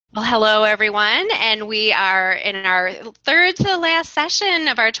Well, hello everyone, and we are in our third to the last session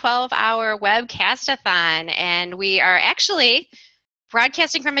of our 12-hour webcast-a-thon, and we are actually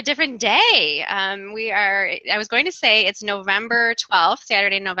broadcasting from a different day. I was going to say it's November 12th,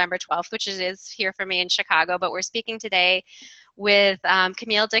 Saturday, November 12th, which it is here for me in Chicago, but we're speaking today with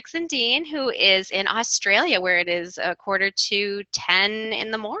Camille Dickson-Deane, who is in Australia, where it is a quarter to 10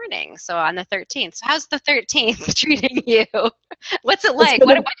 in the morning. So on the 13th. So how's the 13th treating you? What's it It's like?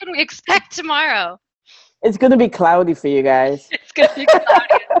 What gonna can we expect tomorrow? it's gonna be cloudy for you guys. It's going to be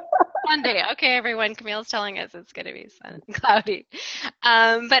cloudy. Monday. Okay, everyone. Camille's telling us it's going to be cloudy.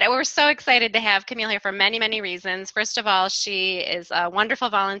 But we're so excited to have Camille here for many, many reasons. First of all, she is a wonderful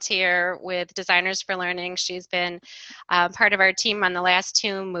volunteer with Designers for Learning. She's been part of our team on the last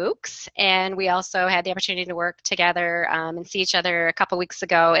two MOOCs, and we also had the opportunity to work together and see each other a couple weeks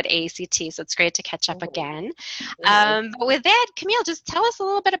ago at ACT. So it's great to catch up again. But with that, Camille, just tell us a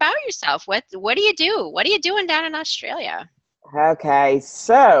little bit about yourself. What do you do? What are you doing down in Australia? Okay,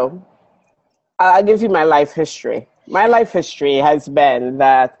 so I'll give you my life history. My life history has been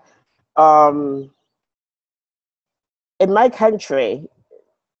that um, in my country,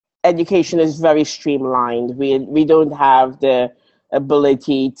 education is very streamlined. We don't have the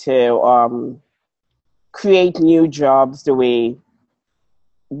ability to create new jobs the way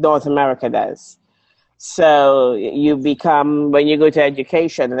North America does. So you become, when you go to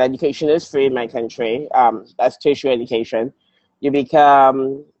education, and education is free in my country, that's tertiary education, you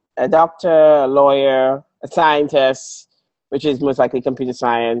become a doctor, a lawyer, a scientist, which is most likely computer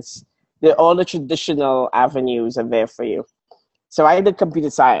science. All the traditional avenues are there for you. So I did computer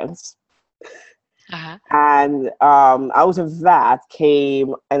science, Uh-huh. and out of that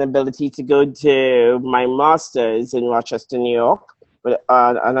came an ability to go to my master's in Rochester, New York,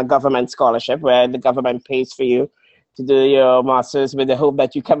 on a government scholarship where the government pays for you to do your master's with the hope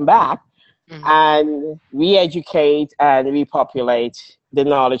that you come back Mhm. and re-educate and repopulate the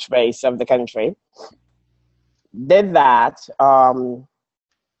knowledge base of the country. Did that.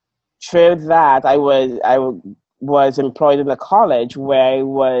 Through that, was employed in a college where I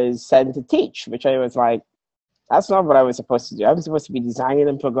was sent to teach, which I was like, that's not what I was supposed to do. I was supposed to be designing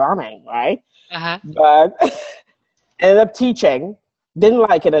and programming, right? Uh-huh. But ended up teaching. Didn't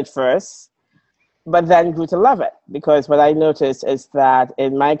like it at first, but then grew to love it because what I noticed is that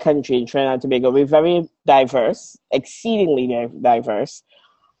in my country, in Trinidad and Tobago, we're very diverse, exceedingly diverse.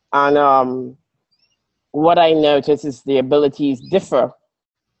 And what I noticed is the abilities differ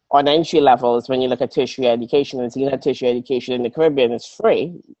on entry levels when you look at tertiary education. And seeing that tertiary education in the Caribbean is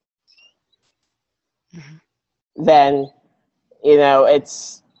free, Mhm. then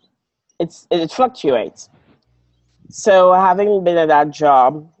it fluctuates. So having been at that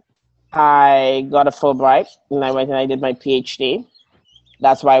job, I got a Fulbright and I went and I did my PhD.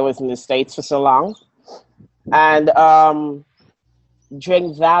 That's why I was in the States for so long. And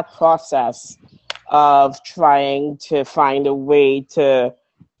during that process of trying to find a way to,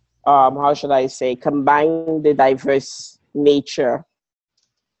 how should I say, combine the diverse nature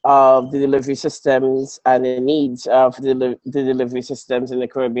of the delivery systems and the needs of the delivery systems in the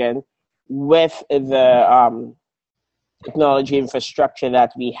Caribbean with the technology infrastructure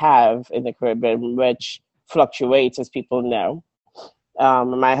that we have in the Caribbean, which fluctuates, as people know.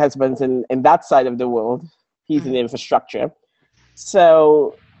 My husband's in that side of the world. He's in Mhm. the infrastructure.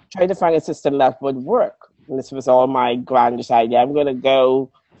 So trying to find a system that would work. And this was all my grandest idea. I'm going to go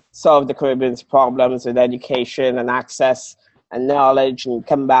solve the Caribbean's problems with education and access and knowledge and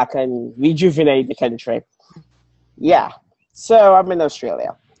come back and rejuvenate the country. Yeah. So I'm in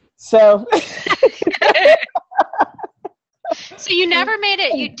Australia. So So you never made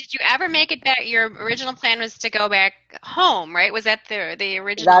it. Did you ever make it back? Your original plan was to go back home, right? Was that the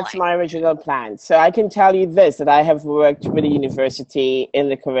original? that's my original plan. So I can tell you this, that I have worked with a university in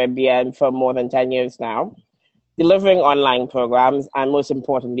the Caribbean for more than 10 years now, delivering online programs, and most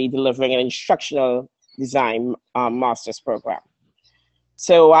importantly, delivering an instructional design master's program.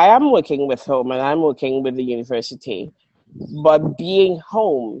 So I am working with home and I'm working with the university, but being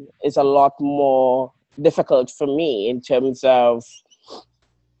home is a lot more difficult for me in terms of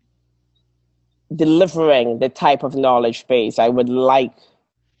delivering the type of knowledge base I would like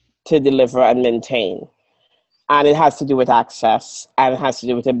to deliver and maintain. And it has to do with access, and it has to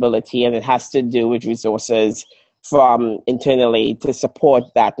do with ability, and it has to do with resources from internally to support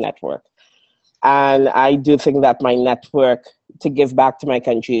that network. And I do think that my network to give back to my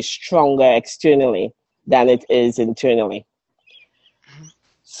country is stronger externally than it is internally.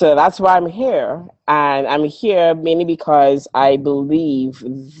 So that's why I'm here. And I'm here mainly because I believe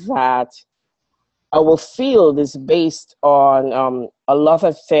that our field is based on a lot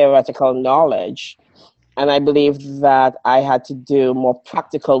of theoretical knowledge, and I believe that I had to do more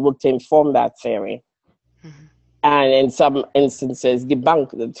practical work to inform that theory, Mhm. and in some instances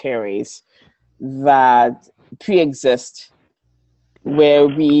debunk the theories that pre-exist, where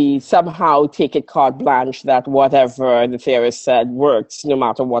we somehow take it carte blanche that whatever the theorist said works no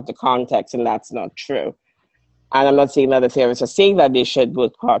matter what the context, and that's not true. And I'm not saying that the theorists are saying that they should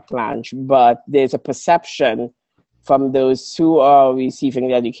work carte blanche, but there's a perception from those who are receiving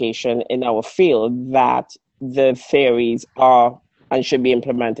the education in our field that the theories are and should be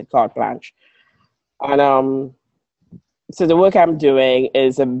implemented carte blanche. And so the work I'm doing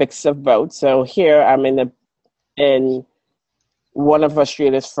is a mix of both. So here I'm in one of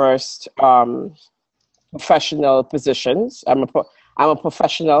Australia's first professional positions. I'm a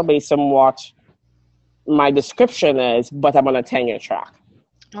professional based on what my description is, but I'm on a tenure track.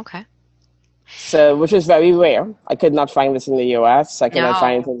 Okay. So, which is very rare. I could not find this in the US. I could not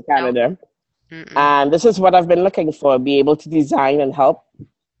find it No. in Canada. No. And this is what I've been looking for, be able to design and help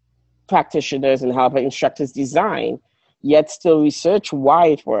practitioners and help instructors design, yet still research why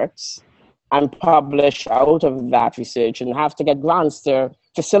it works and publish out of that research and have to get grants to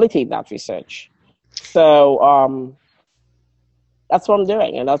facilitate that research. So that's what I'm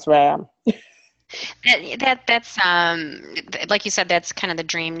doing, and that's where I am. That's like you said, that's kind of the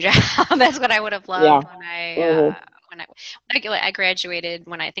dream job. That's what I would have Yeah. loved when I graduated,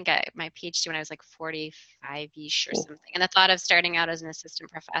 when I think my PhD when I was like 45-ish or something, and the thought of starting out as an assistant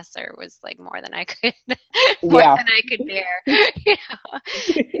professor was like more than I could Yeah. bear. You know,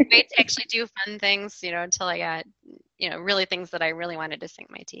 wait to actually do fun things, you know, until I got, you know, really things that I really wanted to sink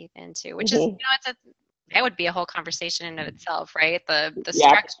my teeth into, which is, you know, that would be a whole conversation in of itself, right? The Yeah.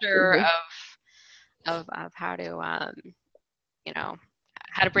 structure of how to you know,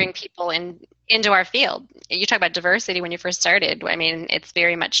 how to bring people into our field. You talk about diversity when you first started. I mean, it's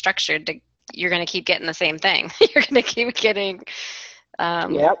very much structured to, you're going to keep getting the same thing. You're going to keep getting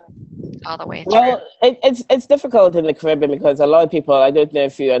Yep. all the way through. Well, it's difficult in the Caribbean because a lot of people, I don't know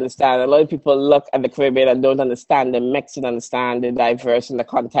if you understand, a lot of people look at the Caribbean and don't understand the mix and understand the diverse and the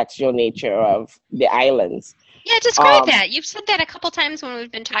contextual nature of the islands. Yeah, describe that. You've said that a couple times when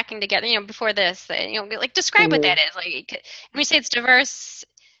we've been talking together, you know, before this. You know, like describe what that is. Like, when we say it's diverse,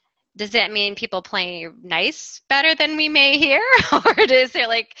 does that mean people play nice better than we may hear, or is there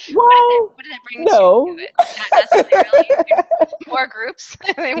like what does that bring no. to it? Not necessarily. More groups.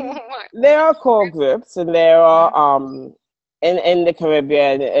 There are core groups, and there are in the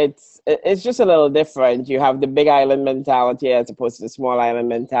Caribbean. It's just a little different. You have the big island mentality as opposed to the small island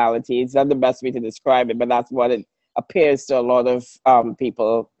mentality. It's not the best way to describe it, but that's what it appears to a lot of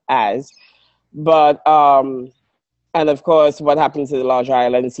people as. But and of course, what happens to the larger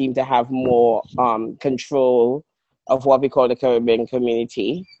islands seem to have more control of what we call the Caribbean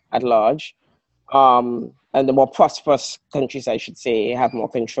community at large. And the more prosperous countries, I should say, have more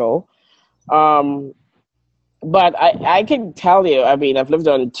control. But I can tell you, I mean, I've lived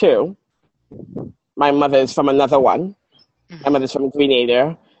on two. My mother is from another one. My mother's from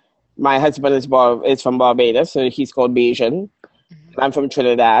Grenada. My husband is from Barbados, so he's called Bajan. I'm from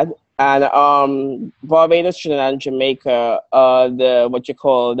Trinidad. And Barbados, Trinidad, and Jamaica are what you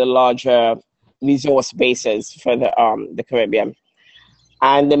call the larger resource bases for the Caribbean.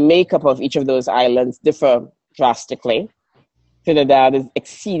 And the makeup of each of those islands differ drastically. Trinidad is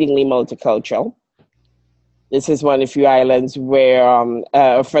exceedingly multicultural. This is one of the few islands where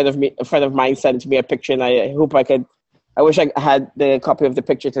a friend of mine sent me a picture, and I wish I had the copy of the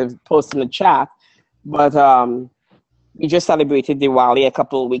picture to post in the chat. But we just celebrated Diwali a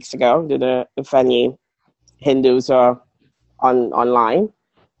couple of weeks ago. If any Hindus are online,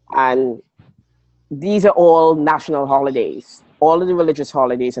 and these are all national holidays. All of the religious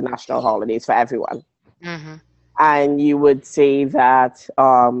holidays are national holidays for everyone. And you would say that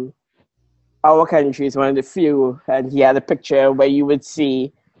our country is one of the few, and he had a picture where you would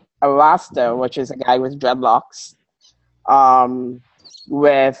see a Rasta, which is a guy with dreadlocks,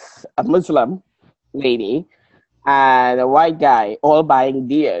 with a Muslim lady and a white guy, all buying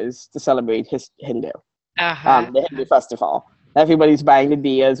diyas to celebrate his Hindu, the Hindu festival. Everybody's buying the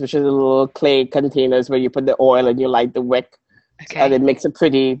diyas, which is the little clay containers where you put the oil and you light the wick. Okay. And it makes a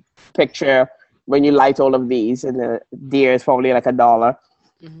pretty picture when you light all of these, and the deer is probably like $1.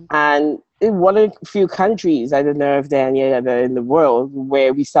 And in one of the few countries, I don't know if there are any other in the world,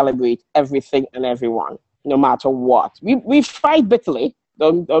 where we celebrate everything and everyone, no matter what. We fight bitterly.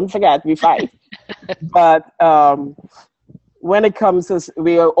 Don't forget, we fight. But when it comes to,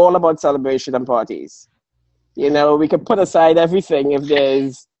 we are all about celebration and parties. You know, we can put aside everything if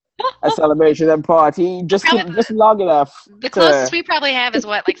there's a celebration and party Probably just long enough the closest to. we probably have is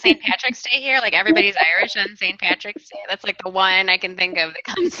what, like St. Patrick's Day here? Like everybody's Irish on St. Patrick's Day. That's like the one I can think of that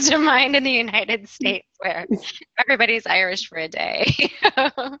comes to mind in the United States where everybody's Irish for a day.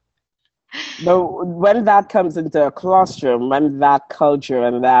 But when that comes into a classroom, when that culture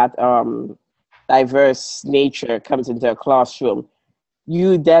and that diverse nature comes into a classroom,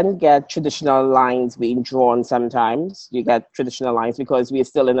 you then get traditional lines being drawn sometimes. You get traditional lines because we're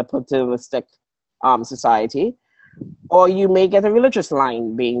still in a paternalistic society. Or you may get a religious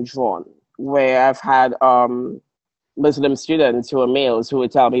line being drawn, where I've had Muslim students who are males who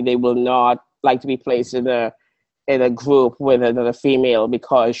would tell me they will not like to be placed in a group with another female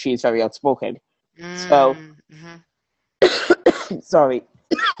because she's very outspoken. So, Mm-hmm. sorry,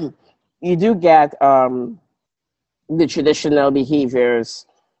 you do get the traditional behaviors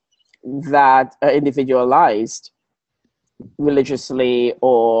that are individualized religiously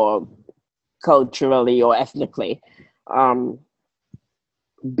or culturally or ethnically, um,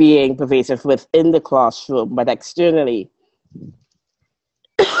 being pervasive within the classroom, but externally,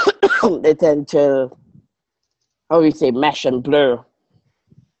 they tend to, how do we say, mesh and blur,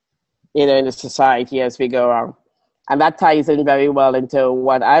 in the society as we go on. And that ties in very well into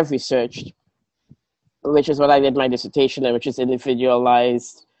what I've researched, which is what I did my dissertation in, which is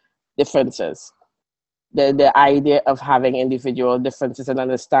individualized differences. The idea of having individual differences and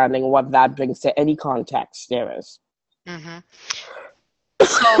understanding what that brings to any context there is. Mm-hmm.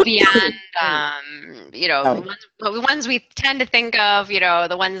 So beyond, Sorry. the ones we tend to think of,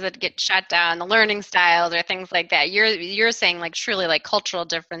 the ones that get shut down, the learning styles or things like that. You're saying like truly like cultural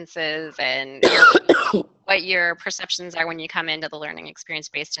differences and what your perceptions are when you come into the learning experience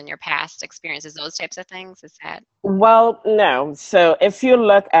based on your past experiences, those types of things. Is that? Well, no. So if you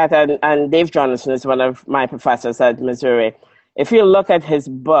look at, and Dave Jonathan is one of my professors at Missouri, if you look at his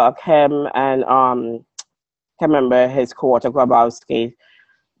book, him and can't remember his co-author Grabowski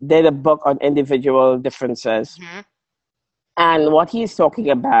did a book on individual differences. Mm-hmm. And what he's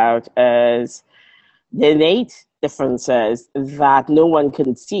talking about is the innate differences that no one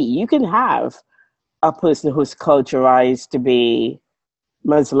can see. You can have a person who's culturalized to be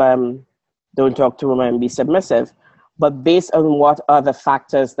Muslim, don't talk to women, be submissive. But based on what other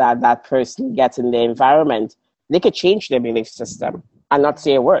factors that person gets in the environment, they could change their belief system and not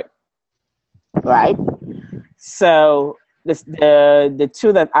say a word, right? So the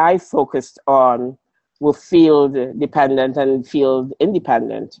two that I focused on were field dependent and field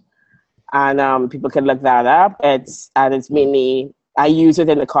independent, and people can look that up. It's mainly, I use it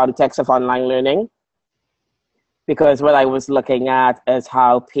in the context of online learning because what I was looking at is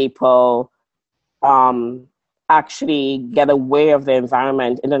how people actually get aware of the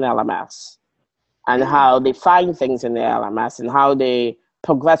environment in an LMS and how they find things in the LMS and how they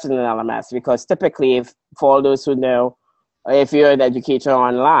progress in an LMS. Because typically, for all those who know, if you're an educator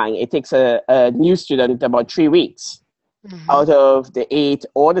online, it takes a new student about 3 weeks out of the 8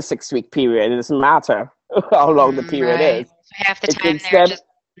 or the 6 week period. It doesn't matter how long the period Right. is. So half the It time takes they're them just.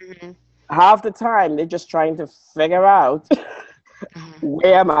 half the time, they're just trying to figure out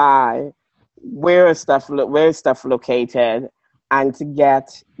where am I, where is stuff located, and to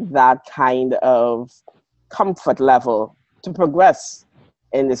get that kind of comfort level to progress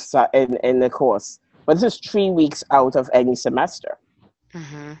in this in the course. But this is 3 weeks out of any semester,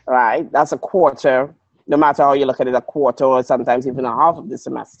 right? That's a quarter. No matter how you look at it, a quarter or sometimes even a half of the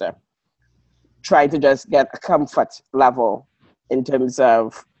semester. Try to just get a comfort level in terms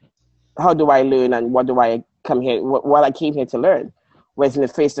of how do I learn and what do I come here, what I came here to learn. Whereas in the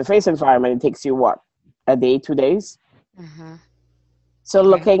face-to-face environment, it takes you what, a day, 2 days? So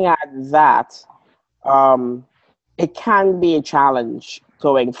looking at that, it can be a challenge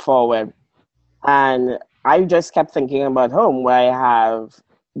going forward. And I just kept thinking about home, where I have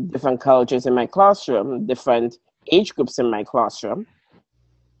different cultures in my classroom, different age groups in my classroom,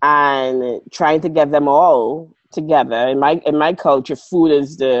 and trying to get them all together. In my culture, food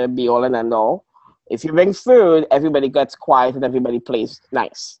is the be all and end all. If you bring food, everybody gets quiet and everybody plays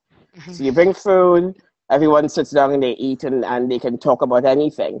nice. So you bring food, everyone sits down and they eat and they can talk about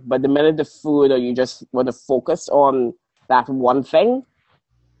anything. But the minute the food, or you just want to focus on that one thing,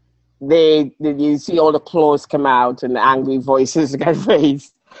 you see all the claws come out and the angry voices get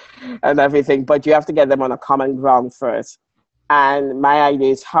raised and everything. But you have to get them on a common ground first. And my idea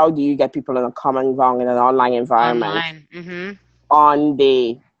is, how do you get people on a common ground in an online environment on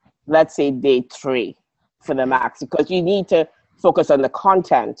let's say day 3 for the max? Because you need to focus on the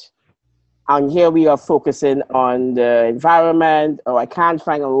content. And here we are focusing on the environment, or I can't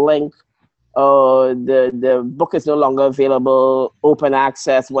find a link or the book is no longer available, open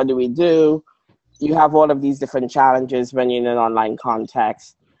access, what do we do? You have all of these different challenges when you're in an online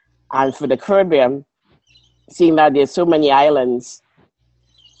context. And for the Caribbean, seeing that there's so many islands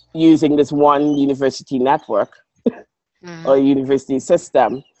using this one university network or university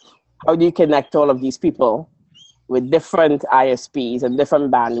system, how do you connect all of these people with different ISPs and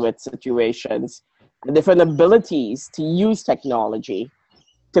different bandwidth situations and different abilities to use technology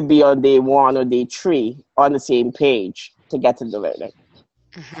to be on day one or day three on the same page to get to the learning?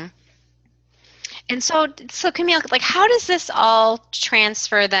 And so Camille, like, how does this all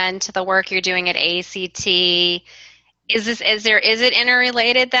transfer then to the work you're doing at ACT? Is it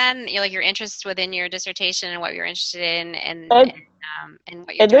interrelated then? Like your interest within your dissertation and what you're interested in, and what you're doing?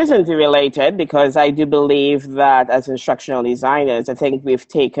 It isn't related, because I do believe that as instructional designers, I think we've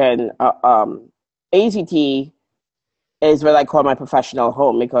taken ACT is what I call my professional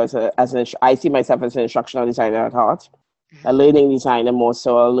home, because I see myself as an instructional designer at heart, a learning designer more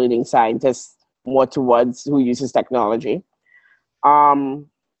so, a learning scientist more towards who uses technology.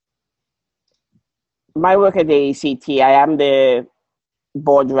 My work at the ACT, I am the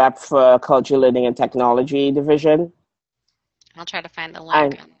board rep for Culture, Learning and Technology Division. I'll try to find the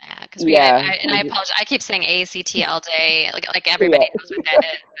link on that, because I apologize. I keep saying ACT all day, like everybody knows what that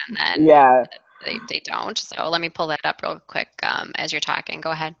is, and then they don't. So let me pull that up real quick as you're talking.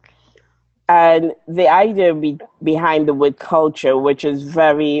 Go ahead. And the idea behind the word culture, which is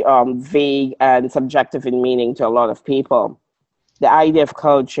very vague and subjective in meaning to a lot of people, the idea of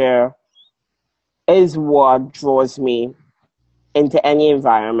culture is what draws me into any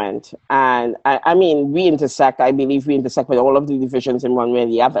environment. And I mean, I believe we intersect with all of the divisions in one way or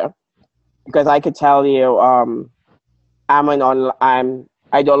the other. Because I could tell you, I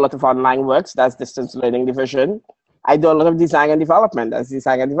do a lot of online works, that's distance learning division. I do a lot of design and development, that's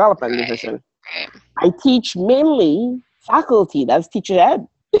design and development division. I teach mainly faculty, that's teacher ed.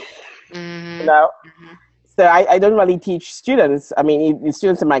 You know? So I don't really teach students. I mean, the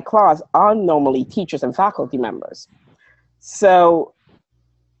students in my class are normally teachers and faculty members. So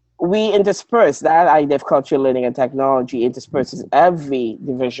we intersperse that idea of culture, learning, and technology intersperses every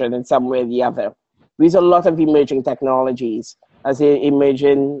division in some way or the other. There's a lot of emerging technologies as an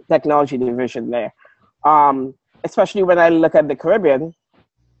emerging technology division there. Especially when I look at the Caribbean,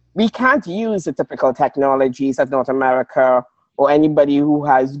 we can't use the typical technologies that North America or anybody who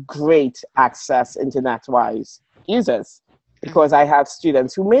has great access internet-wise uses, because I have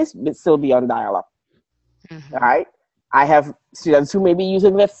students who may still be on dial-up, right? I have students who may be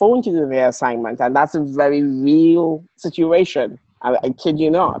using their phone to do their assignment, and that's a very real situation. I kid you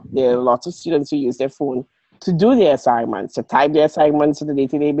not. There are lots of students who use their phone to do their assignments, to type their assignments on a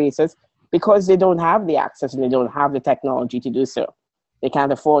day-to-day basis, because they don't have the access and they don't have the technology to do so. They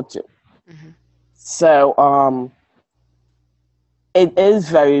can't afford to. So it is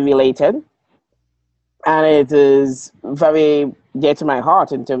very related, and it is very dear to my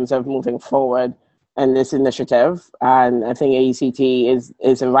heart in terms of moving forward in this initiative. And I think ACT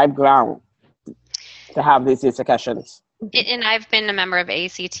is a ripe ground to have these discussions. And I've been a member of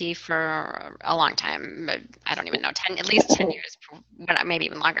ACT for a long time. I don't even know, at least 10 years, but maybe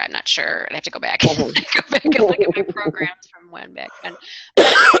even longer. I'm not sure. I have to go back, and look at my programs from when back then.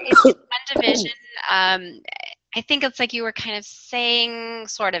 But it's one division. I think it's like you were kind of saying,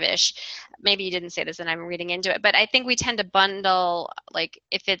 sort of ish. Maybe you didn't say this, and I'm reading into it. But I think we tend to bundle, like,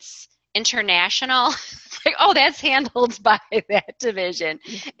 if it's international, like, oh, that's handled by that division.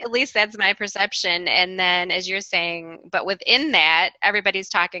 At least that's my perception. And then, as you're saying, but within that, everybody's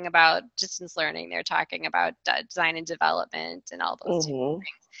talking about distance learning. They're talking about design and development and all those different things.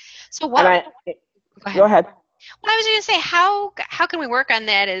 So what? Go ahead. Well, I was going to say, how can we work on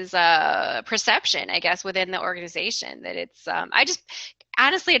that as a perception, I guess, within the organization? That it's,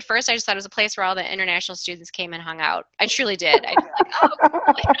 honestly, at first, I just thought it was a place where all the international students came and hung out. I truly did. I was like, oh,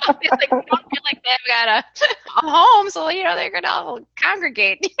 cool. We don't feel like they've got a home, so, they're going to all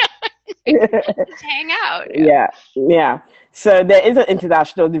congregate, just hang out. Yeah. So there is an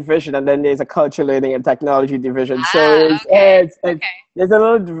international division, and then there's a culture, learning, and technology division. So there's a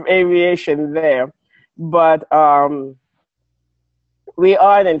little variation there. But we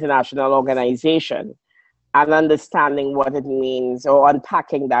are an international organization, and understanding what it means, or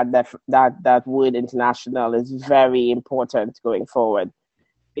unpacking that word international, is very important going forward,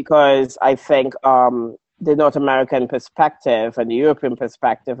 because I think the North American perspective and the European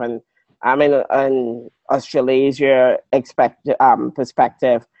perspective, and an Australasia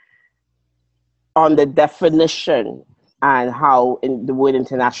perspective on the definition and how the word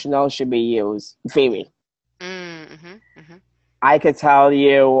international should be used vary. I could tell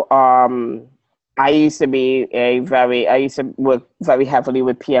you, I used to work very heavily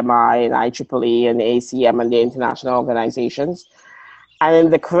with PMI and IEEE and ACM and the international organizations. And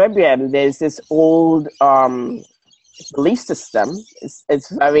in the Caribbean, there's this old belief system. It's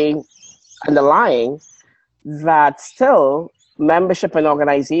very underlying that still membership in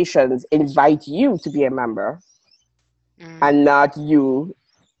organizations invite you to be a member and not you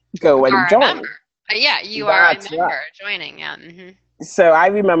go and Are a join. member. Yeah, you are a That's member right. joining. Yeah. Hmm. So I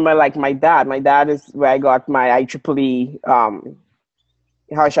remember like my dad. My dad is where I got my IEEE,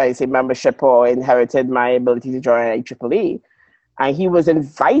 how should I say, membership or inherited my ability to join IEEE. And he was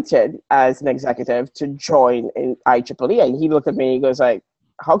invited as an executive to join in IEEE. And he looked at me and he goes like,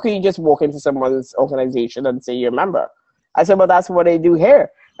 how can you just walk into someone's organization and say you're a member? I said, well, that's what they do here.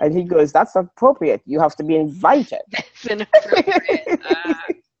 And he goes, that's not appropriate. You have to be invited. That's inappropriate.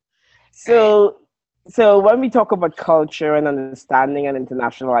 Right. So, so when we talk about culture and understanding and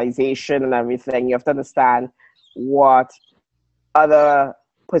internationalization and everything, you have to understand what other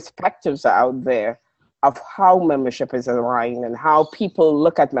perspectives are out there of how membership is aligned and how people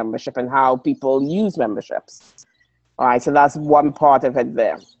look at membership and how people use memberships. All right, so that's one part of it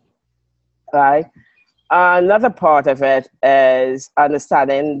there. All right. Another part of it is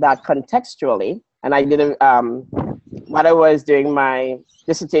understanding that contextually, and I did when I was doing my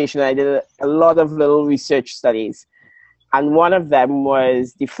dissertation, I did a lot of little research studies. And one of them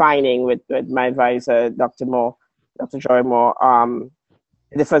was defining with my advisor, Dr. Moore, Dr. Joy Moore,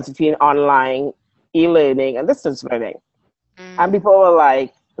 the difference between online e-learning and distance learning. And people were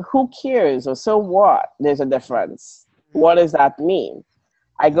like, who cares? Or so what? There's a difference. What does that mean?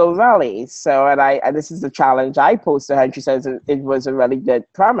 I go, really? So, and this is the challenge I posed to her, and she says it was a really good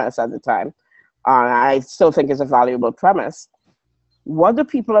premise at the time. I still think it's a valuable premise. What do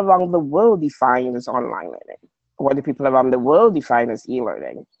people around the world define as online learning? What do people around the world define as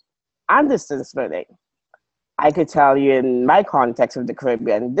e-learning and distance learning? I could tell you in my context of the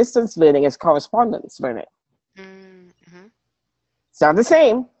Caribbean, distance learning is correspondence learning. Mm-hmm. It's not the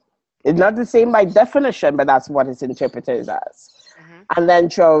same. It's not the same by definition, but that's what it's interpreted as. And then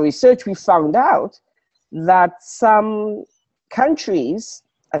through our research, we found out that some countries,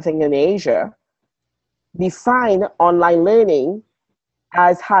 I think in Asia, define online learning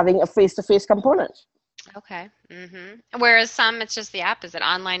as having a face-to-face component. Okay. Whereas some, it's just the opposite.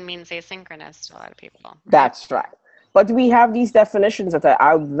 Online means asynchronous to a lot of people. Right? That's right. But we have these definitions that are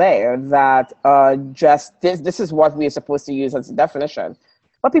out there that just this is what we are supposed to use as a definition.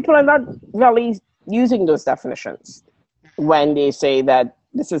 But people are not really using those definitions when they say that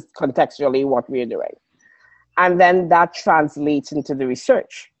this is contextually what we're doing. And then that translates into the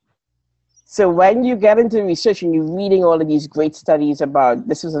research. So when you get into research and you're reading all of these great studies about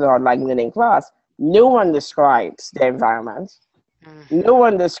this is an online learning class, no one describes the environment. No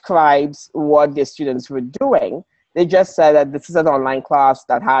one describes what the students were doing. They just said that this is an online class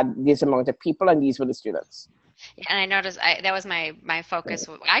that had this amount of people and these were the students. Yeah, and I noticed that was my focus.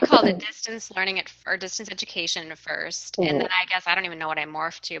 I called it distance learning or distance education first, and then I guess I don't even know what I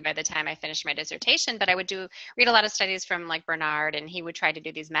morphed to by the time I finished my dissertation. But I would read a lot of studies from like Bernard, and he would try to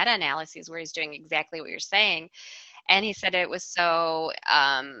do these meta-analyses where he's doing exactly what you're saying. And he said it was so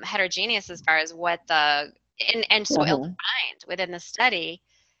heterogeneous as far as what and so ill-defined within the study,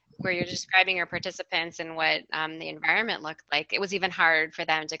 where you're describing your participants and what the environment looked like. It was even hard for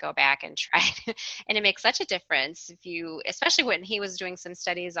them to go back and try and it makes such a difference if you, especially when he was doing some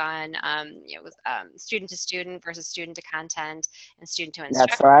studies on student to student versus student to content and student to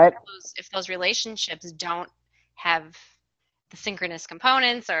instructor. That's right. If those relationships don't have the synchronous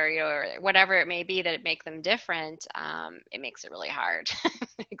components or whatever it may be that make them different, it makes it really hard.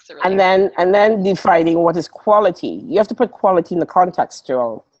 And then defining what is quality. You have to put quality in the context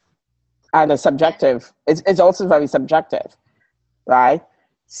too. And a subjective, it's also very subjective, right?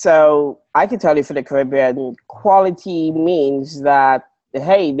 So I can tell you for the Caribbean, quality means that,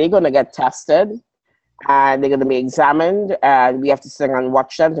 hey, they're going to get tested and they're going to be examined and we have to sit and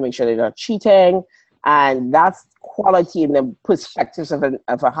watch them to make sure they're not cheating. And that's quality in the perspectives of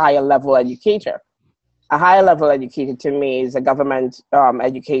a higher level educator. A higher level educator to me is a government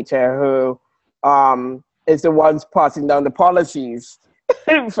educator who is the ones passing down the policies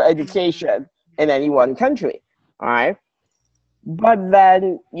for education in any one country, all right? But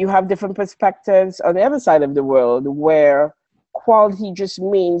then you have different perspectives on the other side of the world where quality just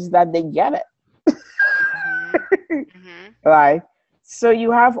means that they get it, right? So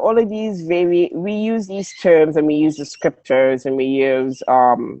you have all of these we use these terms and we use descriptors and we use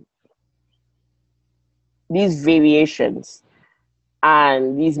these variations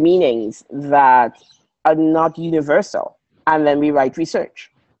and these meanings that are not universal. and then we write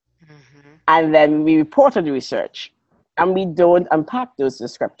research. Mm-hmm. And then we report on the research. And we don't unpack those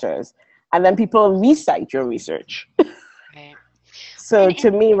descriptors. And then people recite your research. Right. So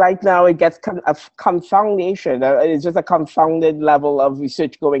to me, right now, it gets a confoundation. It's just a confounded level of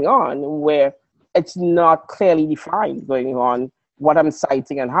research going on where it's not clearly defined going on what I'm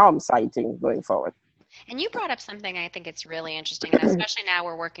citing and how I'm citing going forward. And you brought up something I think it's really interesting, and especially now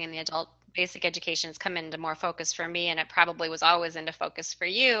we're working in the adult basic education has come into more focus for me, and it probably was always into focus for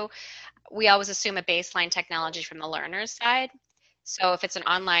you. We always assume a baseline technology from the learner's side. So if it's an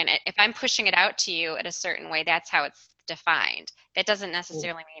online, if I'm pushing it out to you in a certain way, that's how it's defined. That doesn't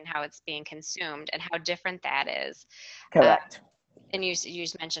necessarily mean how it's being consumed and how different that is. Um, Correct. and you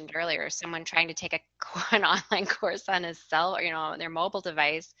mentioned earlier, someone trying to take an online course on his cell or their mobile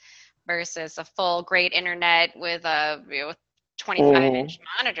device versus a full great internet with a 25-inch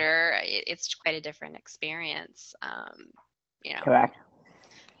monitor, it's quite a different experience. You know, Correct.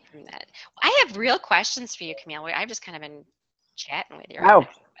 from that. I have real questions for you, Camille. I've just kind of been chatting with you. Oh.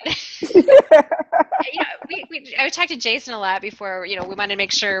 I talked to Jason a lot before. We wanted to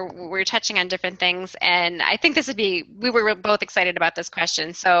make sure we were touching on different things, and I think we were both excited about this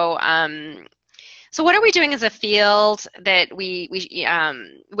question. So, so what are we doing as a field that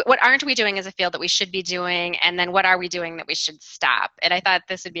what aren't we doing as a field that we should be doing, and then what are we doing that we should stop? And I thought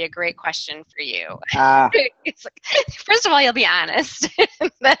this would be a great question for you. It's like, first of all, you'll be honest,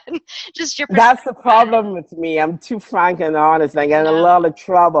 and then just your perspective. That's the problem with me. I'm too frank and honest. I get in a lot of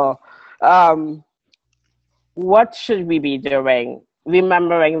trouble. What should we be doing?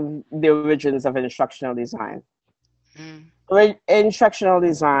 Remembering the origins of instructional design. Instructional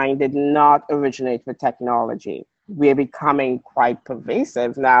design did not originate with technology. We're becoming quite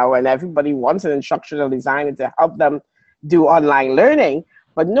pervasive now, and everybody wants an instructional designer to help them do online learning,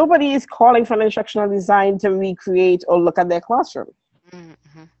 but nobody is calling for an instructional design to recreate or look at their classroom.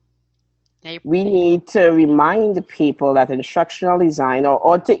 Mm-hmm. We need to remind people that instructional design,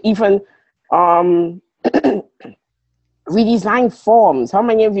 or to even redesign forms. How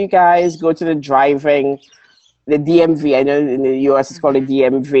many of you guys go to the DMV, I know in the US it's called the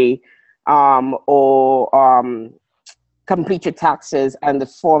DMV, or complete your taxes, and the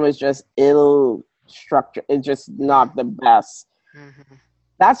form is just ill structured. It's just not the best. Mm-hmm.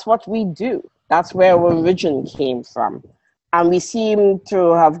 That's what we do. That's where our origin came from. And we seem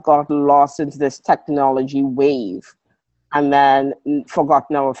to have got lost into this technology wave and then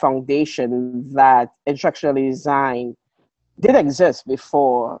forgotten our foundation that instructional design did exist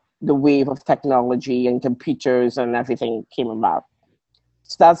before the wave of technology and computers and everything came about.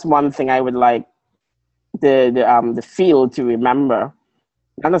 So that's one thing I would like the field to remember,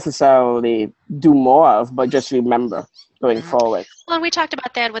 not necessarily do more of, but just remember going forward. Well, and we talked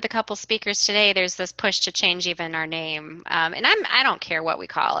about that with a couple speakers today. There's this push to change even our name, and I don't care what we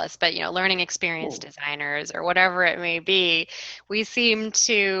call us, but learning experience designers or whatever it may be. We seem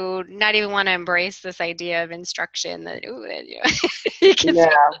to not even want to embrace this idea of instruction that you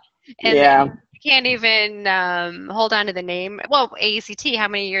can't even hold on to the name. Well, AECT, how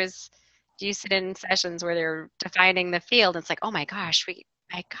many years do you sit in sessions where they're defining the field? It's like, oh my gosh, we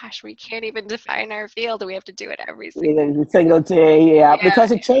can't even define our field. We have to do it every single day. Because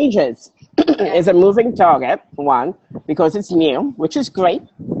it changes. It's a moving target, one, because it's new, which is great.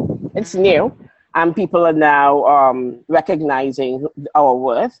 It's new. And people are now recognizing our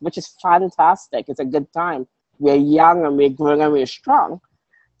worth, which is fantastic. It's a good time. We're young and we're growing and we're strong.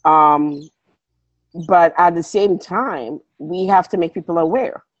 But at the same time, we have to make people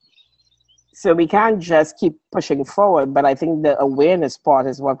aware. So we can't just keep pushing forward, but I think the awareness part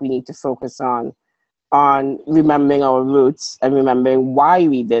is what we need to focus on remembering our roots and remembering why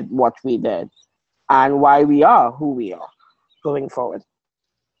we did what we did and why we are who we are going forward.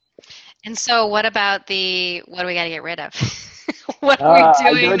 And so what about what do we got to get rid of? What are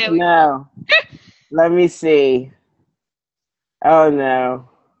we doing? I don't know. Let me see. Oh no.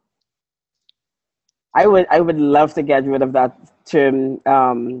 I would love to get rid of that term.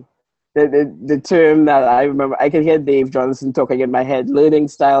 The term that I remember, I can hear Dave Johnson talking in my head. Learning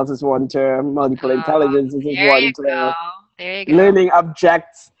styles is one term. Multiple intelligence is one term. There you go. Learning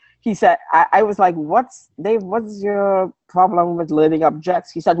objects. He said, I was like, what's your problem with learning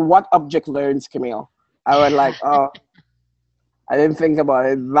objects? He said, what object learns, Camille? I was like, oh, I didn't think about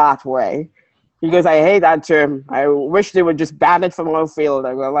it that way. He goes, I hate that term. I wish they would just ban it from our field.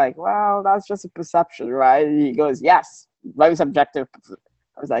 I go like, well, that's just a perception, right? He goes, yes, very subjective.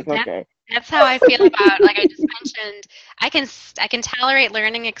 I was like, okay. That's how I feel about, like I just mentioned, I can tolerate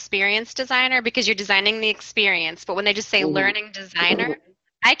learning experience designer because you're designing the experience. But when they just say learning designer,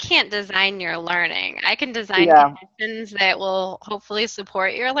 I can't design your learning. I can design Yeah, conditions that will hopefully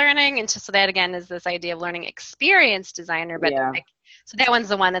support your learning. And just so that again is this idea of learning experience designer. But yeah, so that one's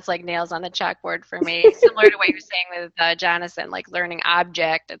the one that's like nails on the chalkboard for me. Similar to what you're saying with Jonathan, like learning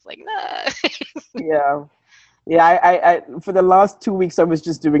object. It's like, nah. yeah. Yeah, for the last 2 weeks I was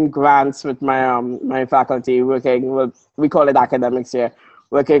just doing grants with my faculty, working with, we call it academics here,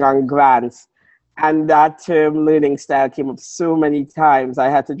 working on grants. And that term learning style came up so many times. I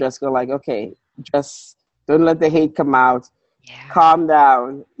had to just go like, okay, just don't let the hate come out. Yeah. Calm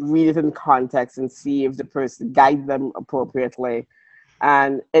down, read it in context and see if the person guide them appropriately.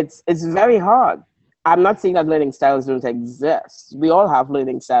 And it's very hard. I'm not saying that learning styles don't exist. We all have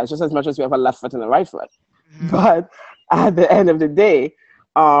learning styles, just as much as we have a left foot and a right foot. Mhm. But at the end of the day,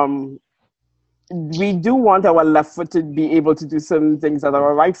 um, we do want our left foot to be able to do some things that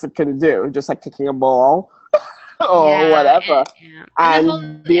our right foot can do, just like kicking a ball or Yeah, whatever. yeah, and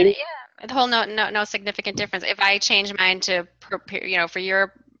And being, the whole no significant difference. If I change mine to prepare, for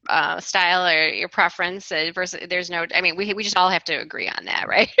your style or your preference versus there's no. I mean, we just all have to agree on that,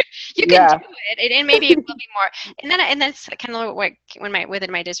 right? You can do yeah, it, and maybe it will be more. And that's kind of what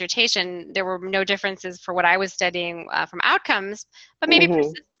within my dissertation there were no differences for what I was studying from outcomes, but maybe hmm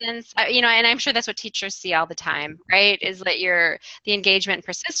persistence. And I'm sure that's what teachers see all the time, right? Is that the engagement and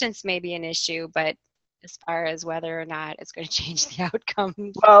persistence may be an issue, but as far as whether or not it's going to change the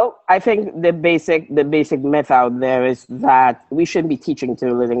outcomes. well, I think the basic myth out there is that we shouldn't be teaching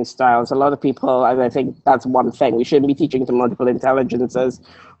to living styles. A lot of people, and I think that's one thing, we shouldn't be teaching to multiple intelligences.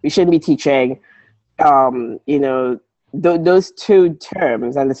 We shouldn't be teaching those two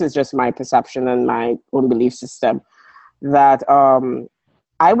terms, and this is just my perception and my own belief system, that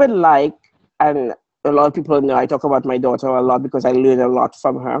I would like, and a lot of people know I talk about my daughter a lot because I learn a lot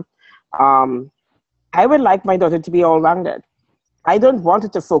from her. Um, I would like my daughter to be all rounded. I don't want her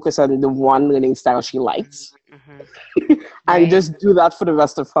to focus on the one learning style she likes Mm-hmm. and Right. just do that for the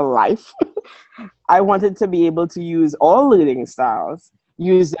rest of her life. I wanted to be able to use all learning styles,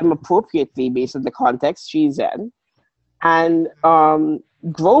 use them appropriately based on the context she's in, and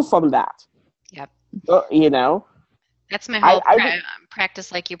grow from that. Yep. You know, That's my I, whole I would,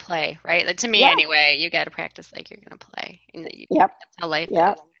 practice like you play, right? Like, to me, yeah, anyway, you got to practice like you're going to play. And yep, that's how life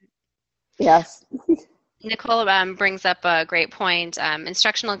yeah, is. yes, Nicole brings up a great point.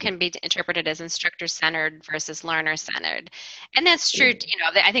 Instructional can be interpreted as instructor-centered versus learner-centered. And that's true.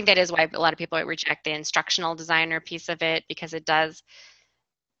 I think that is why a lot of people reject the instructional designer piece of it because it does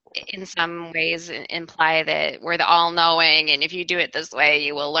in some ways imply that we're the all-knowing and if you do it this way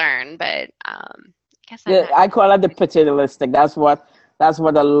you will learn, but I guess I'm not. I call it the paternalistic. That's what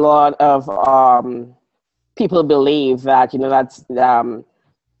a lot of people believe, that that's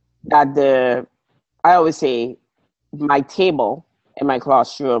that the I always say my table in my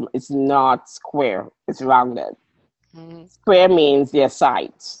classroom is not square, it's rounded. Mhm, Square means there are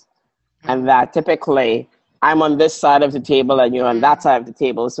sides, and mhm, that typically I'm on this side of the table and you're on that mhm, side of the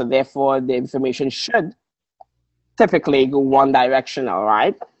table, so therefore the information should typically go one direction, all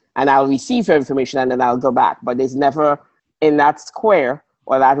right? And I'll receive your information and then I'll go back. But there's never, in that square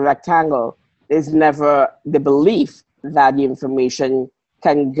or that rectangle, there's never the belief that the information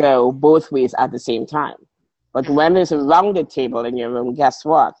can go both ways at the same time. But mhm, when there's a rounded table in your room, guess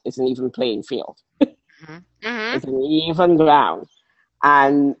what? It's an even playing field. mhm, mhm. It's an even ground.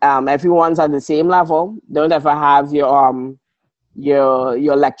 And everyone's at the same level. Don't ever have your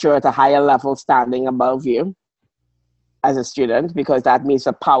lecturer at a higher level standing above you as a student, because that means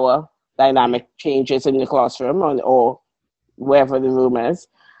the power dynamic changes in the classroom, or wherever the room is.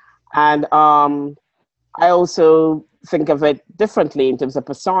 And I also think of it differently in terms of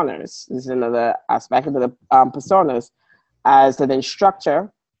personas. This is another aspect of the personas. As an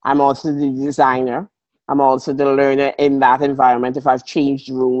instructor, I'm also the designer. I'm also the learner in that environment. If I've changed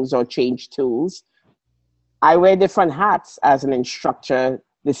rooms or changed tools, I wear different hats as an instructor,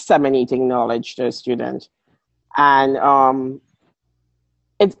 disseminating knowledge to a student. And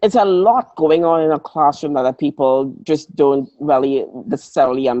it's a lot going on in a classroom that people just don't really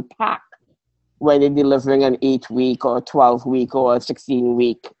necessarily unpack when they're delivering an 8 week or 12 week or a 16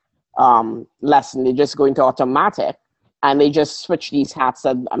 week lesson. They just go into automatic and they just switch these hats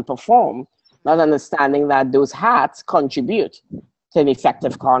and perform, not understanding that those hats contribute to an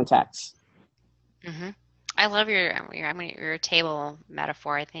effective context. Mhm. I love your table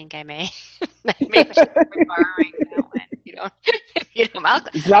metaphor. I think I may maybe start borrowing that one. If you don't,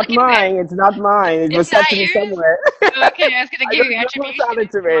 It's I'll not give you. mine. It's not mine. It was It's said not to me yours. somewhere. Okay, I was gonna I give don't you know who attribution sounded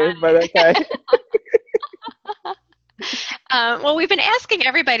if to you me, want but okay. it. Well, we've been asking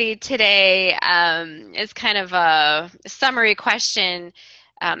everybody today as kind of a summary question.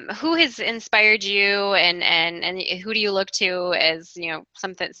 who has inspired you, and who do you look to as,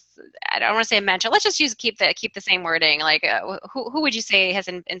 something, I don't want to say a mentor. Let's just keep the same wording. Like, who would you say has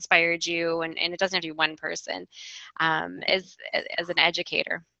inspired you, and it doesn't have to be one person, as an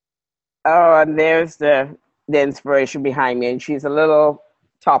educator? Oh, and there's the inspiration behind me, and she's a little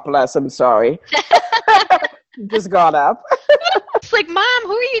topless. I'm sorry. Just got up. It's like, Mom,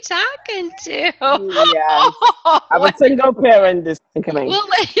 who are you talking to? Yes. I'm a single parent. This coming. We'll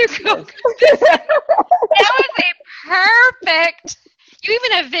let you go. That was a perfect. You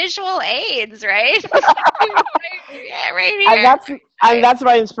even have visual aids, right? Yeah, right here. And that's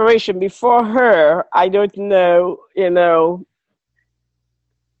my inspiration. Before her, I don't know,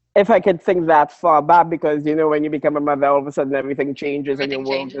 if I could think that far back, because when you become a mother, all of a sudden everything changes and your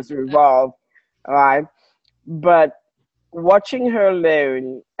world just revolves, right? But watching her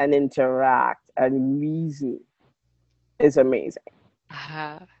learn and interact and reason is amazing.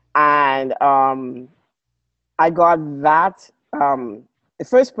 And I got that. The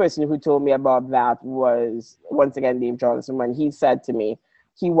first person who told me about that was, once again, Dave Johnson, when he said to me,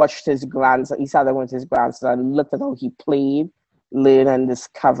 he watched his grandson, he sat there with his grandson and looked at how he played, learned, and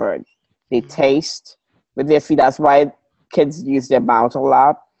discovered. They taste with their feet. That's why kids use their mouth a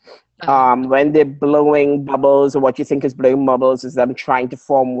lot. When they're blowing bubbles, or what you think is blowing bubbles is them trying to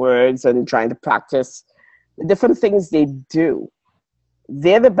form words and trying to practice the different things they do.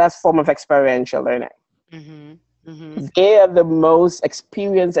 They're the best form of experiential learning. Mm-hmm. Mm-hmm. They are the most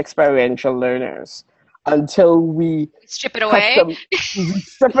experienced experiential learners until we strip it away.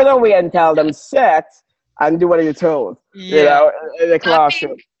 Strip it away and tell them sit and do what you're told. In the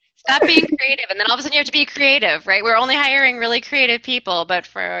classroom. Stop being creative, and then all of a sudden you have to be creative, right? We're only hiring really creative people, but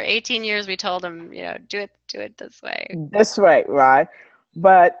for 18 years we told them, do it this way. This way, right?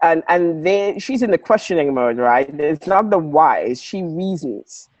 But she's in the questioning mode, right? It's not the why, she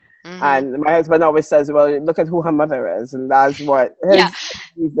reasons. Mm-hmm. And my husband always says, well, look at who her mother is, and that's what his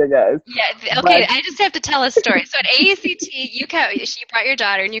reason is. Yeah, okay, I just have to tell a story. So at AECT, she brought your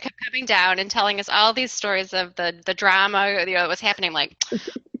daughter, and you kept coming down and telling us all these stories of the drama, that was happening. Like,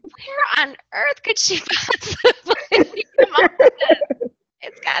 where on earth could she possibly come up with this?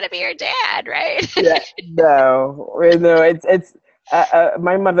 It's got to be her dad, right? Yeah, no, it's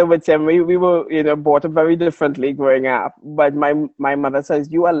my mother would say, we were brought up very differently growing up, but my mother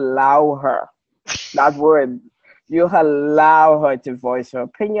says, you allow her, that word, you allow her to voice her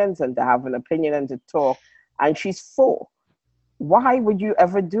opinions and to have an opinion and to talk, and she's 4. Why would you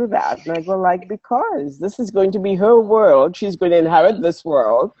ever do that? And I go, because this is going to be her world. She's going to inherit this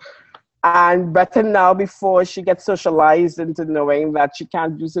world. And better now, before she gets socialized into knowing that she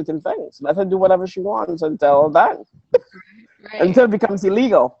can't do certain things. Let her do whatever she wants until then. Right. Until it becomes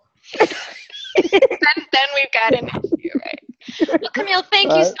illegal. then we've got an issue, right? Well, Camille,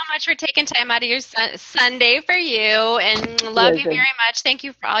 thank you so much for taking time out of your Sunday for you, and love you very much. Thank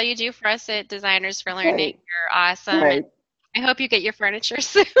you for all you do for us at Designers for Learning. Right. You're awesome. Right. I hope you get your furniture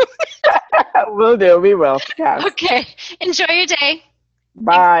soon. Will do. We will. Yes. Okay. Enjoy your day.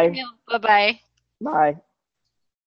 Bye. Bye-bye. Bye.